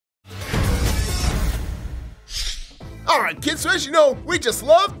Alright kids, so as you know, we just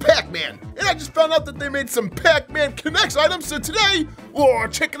love Pac-Man. And I just found out that they made some Pac-Man K-NEX items, so today, oh,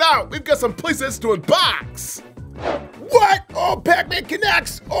 check it out. We've got some playsets to unbox. What? Oh, Pac-Man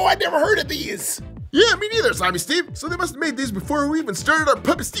K-NEX? Oh, I never heard of these. Yeah, me neither, Zombie Steve. So they must have made these before we even started our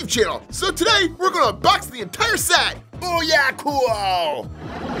Puppet Steve channel. So today, we're gonna unbox the entire set. Oh yeah, cool.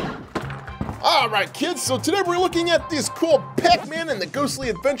 Alright kids, so today we're looking at these cool Pac-Man and the Ghostly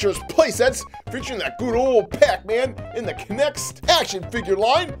Adventures playsets featuring that good old Pac-Man in the K-NEX action figure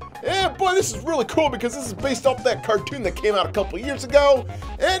line. And boy, this is really cool because this is based off that cartoon that came out a couple years ago.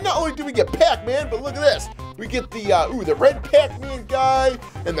 And not only do we get Pac-Man, but look at this. We get the red Pac-Man guy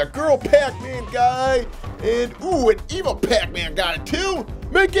and the girl Pac-Man guy and an evil Pac-Man got it too,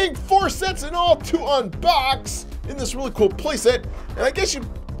 making 4 sets in all to unbox in this really cool playset. And I guess you're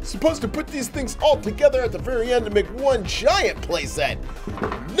supposed to put these things all together at the very end to make one giant playset.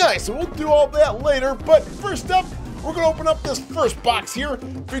 Nice, so we'll do all that later, but first up, we're gonna open up this first box here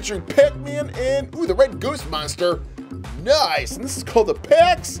featuring Pac-Man and the red ghost monster. Nice, and this is called the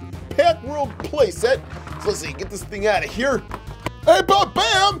Pac World playset. So let's see, get this thing out of here. Hey,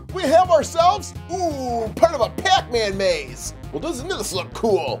 bam! We have ourselves, part of a Pac-Man maze. Well, doesn't this look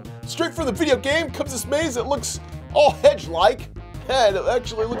cool? Straight from the video game comes this maze that looks all hedge-like. And it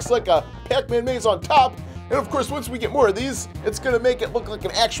actually looks like a Pac-Man maze on top. And of course, once we get more of these, it's gonna make it look like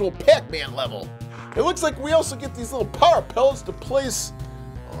an actual Pac-Man level. It looks like we also get these little power pellets to place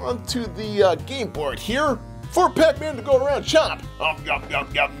onto the game board here for Pac-Man to go around chomp. Yum, yum,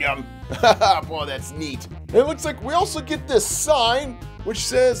 yum, yum. Boy, that's neat. And it looks like we also get this sign, which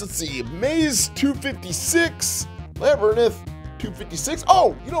says, let's see, Maze 256, Labyrinth 256.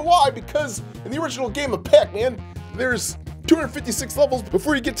 Oh, you know why? Because in the original game of Pac-Man, there's 256 levels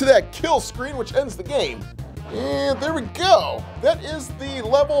before you get to that kill screen, which ends the game. And there we go. That is the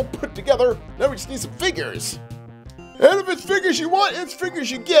level put together. Now we just need some figures. And if it's figures you want, it's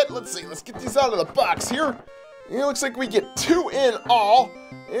figures you get. Let's see, let's get these out of the box here. And it looks like we get 2 in all.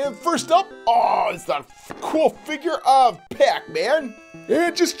 And first up, it's that cool figure of Pac-Man.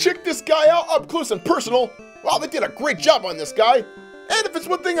 And just check this guy out up close and personal. Wow, they did a great job on this guy. And if it's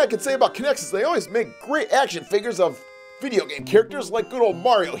one thing I can say about K-NEX is they always make great action figures of video game characters like good old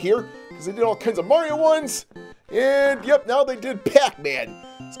Mario here, because they did all kinds of Mario ones. And yep, now they did Pac-Man.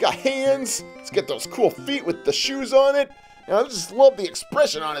 It's got hands, it's got those cool feet with the shoes on it, and I just love the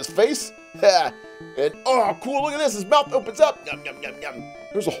expression on his face. And oh, cool, look at this, his mouth opens up. Yum, yum, yum, yum.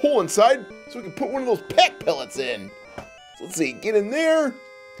 There's a hole inside, so we can put one of those Pac pellets in. So let's see, get in there,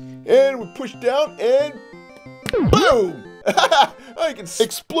 and we push down, and boom! I can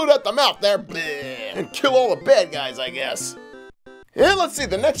explode out the mouth there and kill all the bad guys, I guess. And let's see,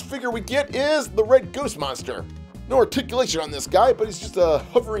 the next figure we get is the red ghost monster. No articulation on this guy, but he's just a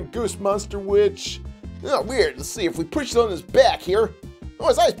hovering ghost monster, which, weird. Let's see, if we push it on his back here,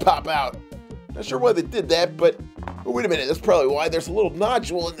 his eyes pop out. Not sure why they did that, but wait a minute, that's probably why. There's a little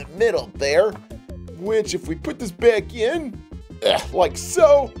nodule in the middle there, which if we put this back in, like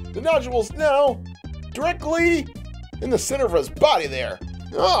so, the nodule's now directly in the center of his body there.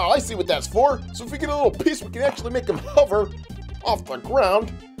 Oh, I see what that's for. So if we get a little piece, we can actually make him hover off the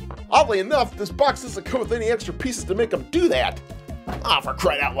ground. Oddly enough, this box doesn't come with any extra pieces to make him do that. For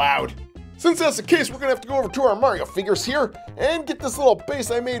crying out loud. Since that's the case, we're gonna have to go over to our Mario figures here and get this little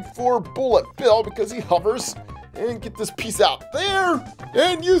base I made for Bullet Bill because he hovers, and get this piece out there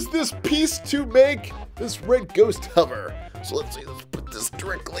and use this piece to make this red ghost hover. So let's see, let's put this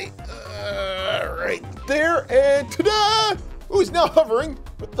directly right there, and ta-da! He's now hovering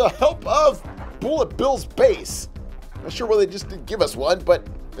with the help of Bullet Bill's base. Not sure why they just didn't give us one, but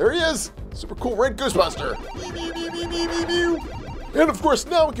there he is. Super cool red ghost monster. And of course,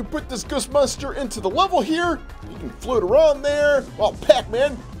 now we can put this ghost monster into the level here. He can float around there while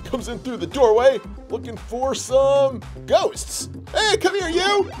Pac-Man comes in through the doorway looking for some ghosts. Hey, come here,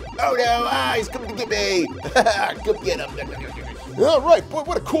 you! Oh no, he's coming to get me. Come get him. All right, boy,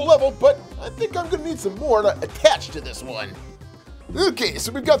 what a cool level, but I think I'm gonna need some more to attach to this one. Okay,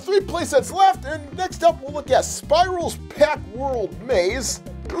 so we've got 3 playsets left, and next up we'll look at Spiral's Pac World Maze.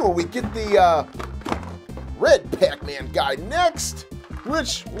 We get the red Pac-Man guy next,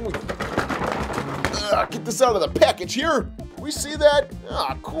 which when we get this out of the package here, we see that,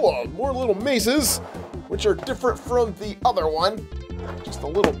 cool, more little mazes, which are different from the other one, just a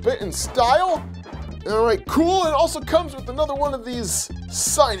little bit in style. All right, cool, and it also comes with another one of these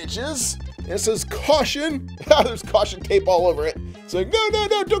signages, and it says caution. There's caution tape all over it, saying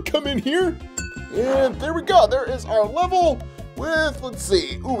no, don't come in here. And there we go, there is our level with, let's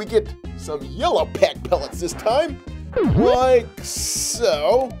see, we get some yellow Pac pellets this time, like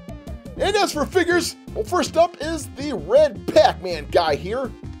so. And as for figures, well, first up is the red Pac-Man guy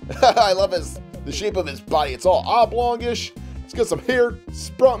here. I love the shape of his body. It's all oblongish. He's got some hair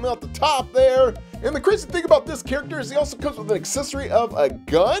sprouting out the top there. And the crazy thing about this character is he also comes with an accessory of a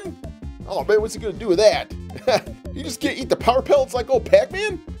gun. Oh man, what's he gonna do with that? You just can't eat the power pellets like old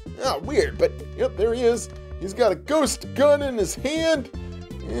Pac-Man? Oh, weird, but yep, there he is. He's got a ghost gun in his hand,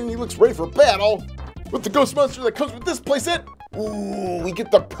 and he looks ready for battle. With the ghost monster that comes with this playset, ooh, we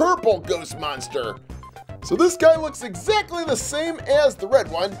get the purple ghost monster. So this guy looks exactly the same as the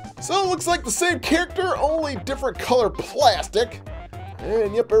red one. So it looks like the same character, only different color plastic.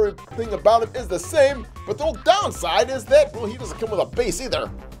 And yep, everything about him is the same. But the old downside is that, well, he doesn't come with a base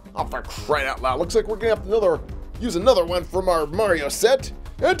either. Oh, for crying out loud. Looks like we're gonna have to use another one from our Mario set.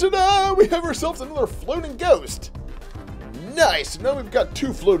 And ta-da! We have ourselves another floating ghost. Nice, now we've got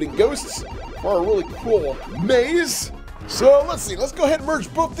 2 floating ghosts for a really cool maze. So let's see, let's go ahead and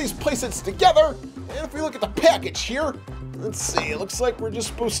merge both these playsets together. And if we look at the package here, let's see, it looks like we're just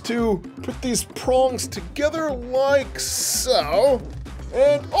supposed to put these prongs together like so.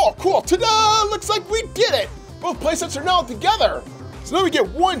 And, oh cool, ta-da! Looks like we did it! Both playsets are now together. So now we get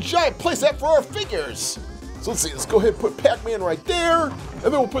one giant playset for our figures. So let's see, let's go ahead and put Pac-Man right there. And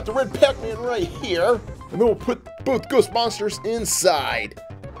then we'll put the red Pac-Man right here. And then we'll put both ghost monsters inside.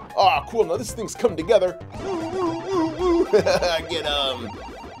 Ah, cool, now this thing's come together. Get 'em.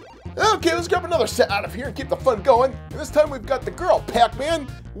 Okay, let's grab another set out of here and keep the fun going. And this time we've got the girl Pac-Man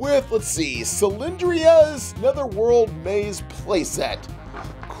with, let's see, Cylindria's Netherworld Maze playset.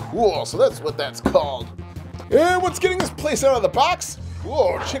 Cool, so that's what that's called. And what's getting this playset out of the box?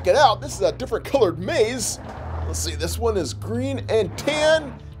 Whoa, check it out. This is a different colored maze. Let's see, this one is green and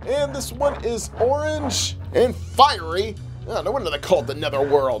tan, and this one is orange and fiery. Oh, no wonder they call it the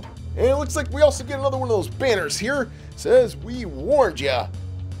Netherworld. And it looks like we also get another one of those banners here. It says, "We warned ya."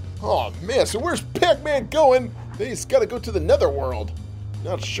 Oh man, so where's Pac-Man going? He's gotta go to the Netherworld.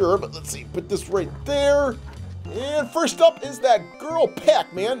 Not sure, but let's see, put this right there. And first up is that girl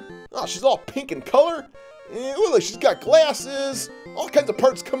Pac-Man. Oh, she's all pink in color. And look, she's got glasses, all kinds of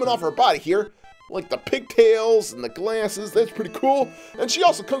parts coming off her body here. Like the pigtails and the glasses, that's pretty cool. And she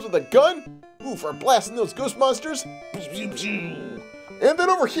also comes with a gun. Ooh, for blasting those ghost monsters. And then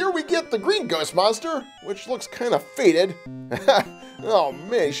over here we get the green ghost monster, which looks kind of faded. Oh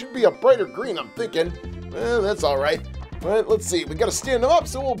man, he should be a brighter green, I'm thinking. That's all right. But let's see, we gotta stand him up,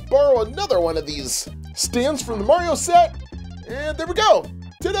 so we'll borrow another one of these stands from the Mario set. And there we go.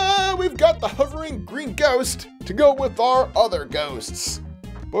 Ta-da! We've got the hovering green ghost to go with our other ghosts.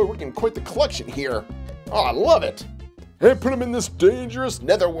 Boy, we're getting quite the collection here. Oh, I love it. And put him in this dangerous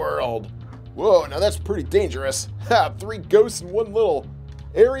netherworld. Whoa, now that's pretty dangerous. Ha, 3 ghosts in one little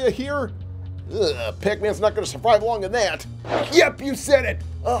area here. Ugh, Pac-Man's not gonna survive long in that. Yep, you said it.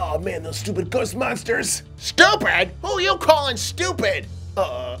 Oh man, those stupid ghost monsters. Stupid? Who are you calling stupid?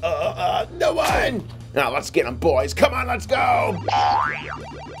 No one. Now let's get them, boys. Come on, let's go.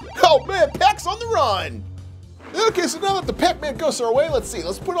 Oh man, Pac's on the run. Okay, so now that the Pac-Man ghosts are away, let's see.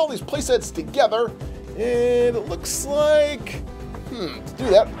 Let's put all these playsets together. And it looks like, to do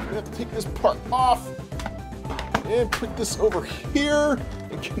that, we're gonna have to take this part off and put this over here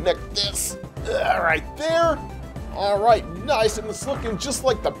and connect this right there. All right, nice, and it's looking just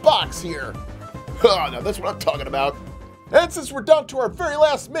like the box here. Oh, now that's what I'm talking about. And since we're down to our very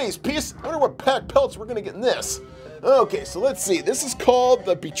last maze piece, I wonder what pack pellets we're gonna get in this. Okay, so let's see. This is called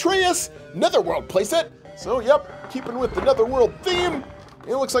the Betrayus Netherworld playset. So, yep, keeping with the Netherworld theme.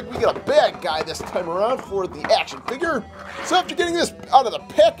 It looks like we got a bad guy this time around for the action figure. So after getting this out of the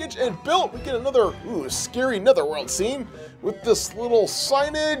package and built, we get another scary Netherworld scene with this little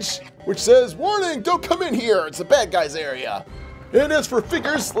signage which says, "Warning, don't come in here, it's the bad guy's area." And as for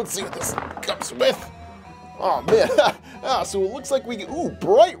figures, let's see what this comes with. Oh man, so it looks like we get,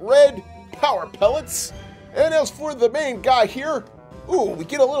 bright red power pellets. And as for the main guy here, we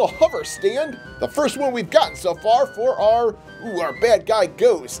get a little hover stand. The first one we've gotten so far for our bad guy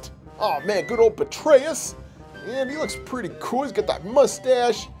ghost. Oh man, good old Betrayus. And he looks pretty cool. He's got that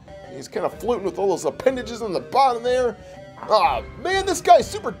mustache. He's kind of floating with all those appendages on the bottom there. Oh man, this guy's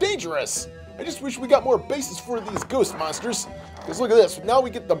super dangerous. I just wish we got more bases for these ghost monsters. Because look at this, now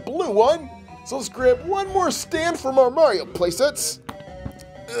we get the blue one. So let's grab one more stand from our Mario playsets.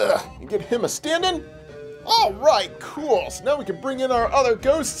 And get him a stand-in. All right, cool. So now we can bring in our other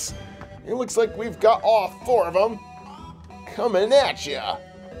ghosts. It looks like we've got all 4 of them coming at ya.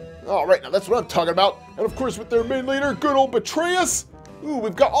 All right, now that's what I'm talking about. And of course, with their main leader, good old Betrayus.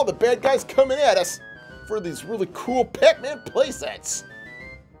 We've got all the bad guys coming at us for these really cool Pac-Man playsets.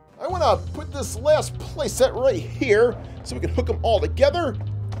 I want to put this last playset right here so we can hook them all together.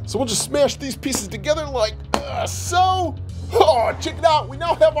 So we'll just smash these pieces together like so. Oh, check it out. We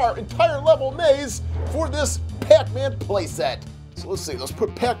now have our entire level maze for this Pac-Man playset. So let's see, let's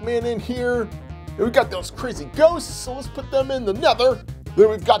put Pac-Man in here. And we got those crazy ghosts, so let's put them in the nether. Then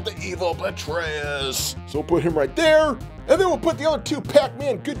we've got the evil Betrayus. So we'll put him right there. And then we'll put the other two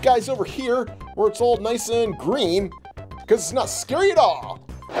Pac-Man good guys over here where it's all nice and green because it's not scary at all.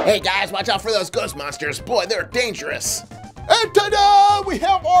 Hey guys, watch out for those ghost monsters. Boy, they're dangerous. And ta-da! We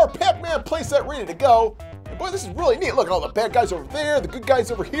have our Pac-Man playset ready to go. And boy, this is really neat. Look at all the bad guys over there, the good guys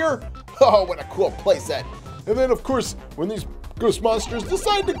over here. Oh, what a cool playset. And then, of course, when these ghost monsters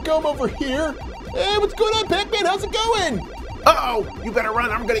decide to come over here. Hey, what's going on, Pac-Man? How's it going? Uh-oh, you better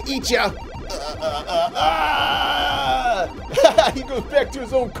run, I'm gonna eat ya. He goes back to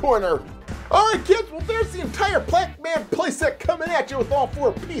his own corner. All right, kids, well, there's the entire Pac-Man playset coming at you with all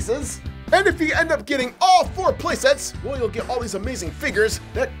 4 pieces. And if you end up getting all 4 playsets, well, you'll get all these amazing figures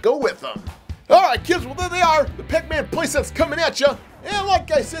that go with them. All right, kids, well, there they are. The Pac-Man playsets coming at you. And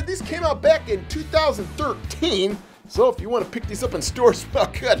like I said, these came out back in 2013. So if you want to pick these up in stores,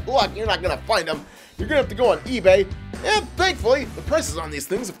 well, good luck. You're not going to find them. You're going to have to go on eBay. And thankfully, the prices on these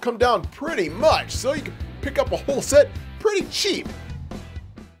things have come down pretty much. So you can pick up a whole set pretty cheap.